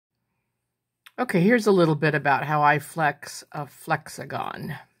Okay, here's a little bit about how I flex a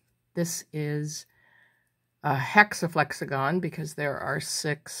Flexagon. This is a HexaFlexagon because there are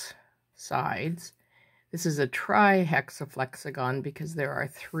 6 sides. This is a TriHexaFlexagon because there are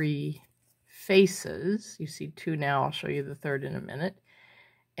 3 faces. You see 2 now, I'll show you the 3rd in a minute.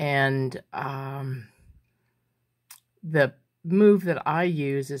 And the move that I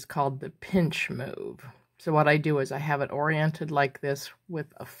use is called the pinch move. So what I do is I have it oriented like this with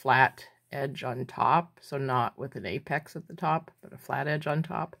a flat edge on top, so not with an apex at the top, but a flat edge on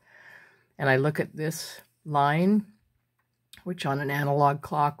top. And I look at this line, which on an analog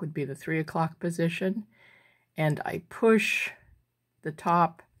clock would be the 3 o'clock position, and I push the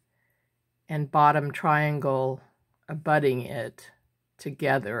top and bottom triangle abutting it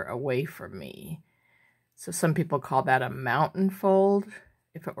together away from me. So some people call that a mountain fold.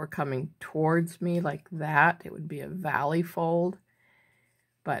 If it were coming towards me like that, it would be a valley fold.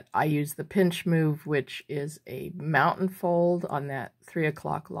 But I use the pinch move, which is a mountain fold on that 3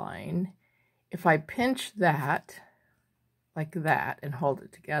 o'clock line. If I pinch that, like that, and hold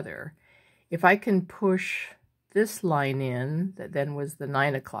it together, if I can push this line in, that then was the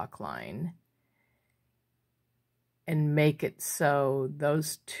 9 o'clock line, and make it so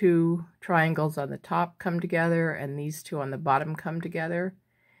those 2 triangles on the top come together and these 2 on the bottom come together,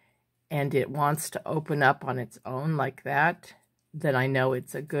 and it wants to open up on its own like that, then I know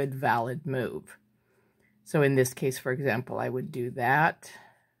it's a good, valid move. So in this case, for example, I would do that,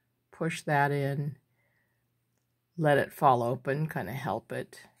 push that in, let it fall open, kind of help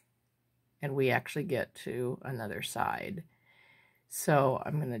it, and we actually get to another side. So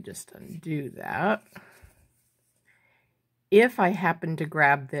I'm going to just undo that. If I happen to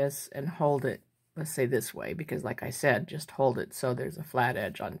grab this and hold it, let's say this way, because like I said, just hold it so there's a flat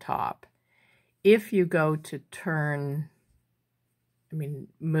edge on top. If you go to turn,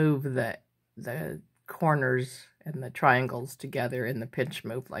 move the corners and the triangles together in the pinch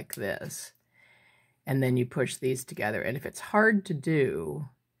move like this, and then you push these together, and if it's hard to do,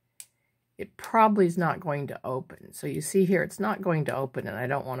 it probably is not going to open. So you see here, it's not going to open, and I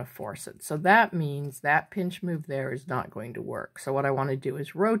don't want to force it. So that means that pinch move there is not going to work. So what I want to do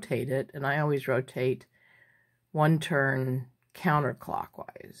is rotate it, and I always rotate 1 turn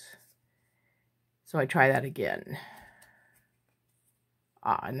counterclockwise. So I try that again.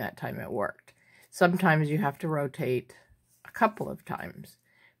 And that time it worked. Sometimes you have to rotate a couple of times,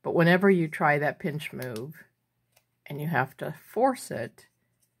 but whenever you try that pinch move and you have to force it,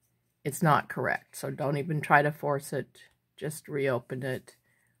 it's not correct. So don't even try to force it. Just reopen it,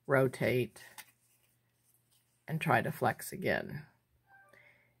 rotate, and try to flex again.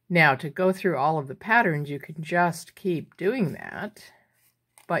 Now, to go through all of the patterns, you can just keep doing that,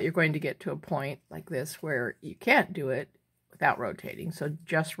 but you're going to get to a point like this where you can't do it without rotating. So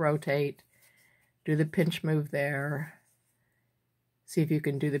just rotate, do the pinch move there, see if you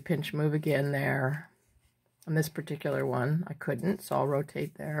can do the pinch move again there. On this particular one, I couldn't, so I'll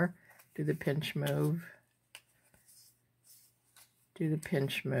rotate there, do the pinch move, do the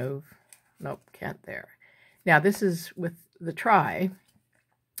pinch move. Nope, can't there. Now this is with the try.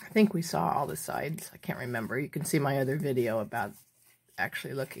 I think we saw all the sides. I can't remember. You can see my other video about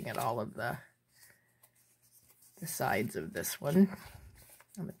actually looking at all of the sides of this one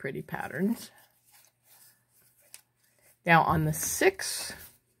and the pretty patterns. Now on the 6th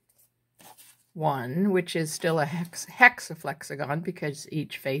one, which is still a HexaFlexagon because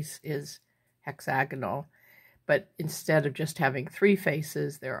each face is hexagonal, but instead of just having 3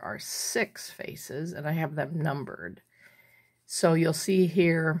 faces, there are 6 faces, and I have them numbered. So you'll see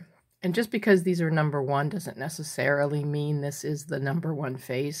here, and just because these are number 1 doesn't necessarily mean this is the number 1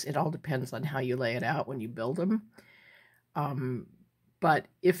 face. It all depends on how you lay it out when you build them. But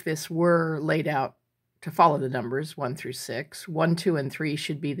if this were laid out to follow the numbers 1 through 6, 1, 2, and 3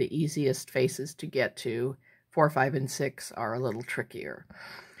 should be the easiest faces to get to. 4, 5, and 6 are a little trickier.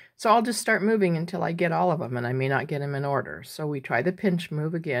 So I'll just start moving until I get all of them, and I may not get them in order. So we try the pinch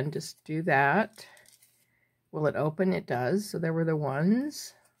move again. Just do that. Will it open? It does. So there were the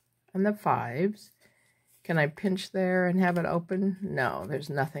 1s and the 5s. Can I pinch there and have it open? No, there's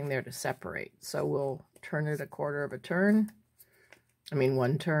nothing there to separate. So we'll turn it 1/4 of a turn.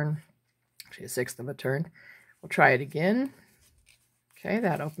 1 turn. Actually, 1/6 of a turn. We'll try it again. Okay,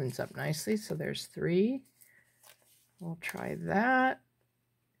 that opens up nicely. So there's 3. We'll try that.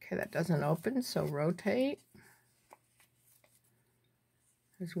 Okay, that doesn't open, so rotate.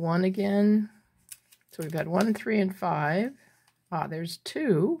 There's 1 again. So we've had 1, 3, and 5. There's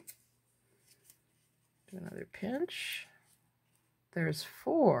 2. Do another pinch. There's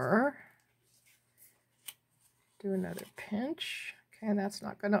 4. Do another pinch. Okay, that's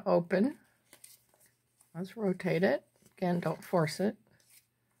not going to open. Let's rotate it. Again, don't force it.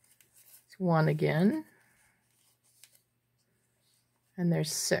 It's 1 again. And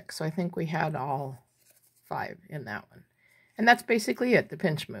there's 6. So I think we had all 5 in that one. And that's basically it, the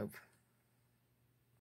pinch move.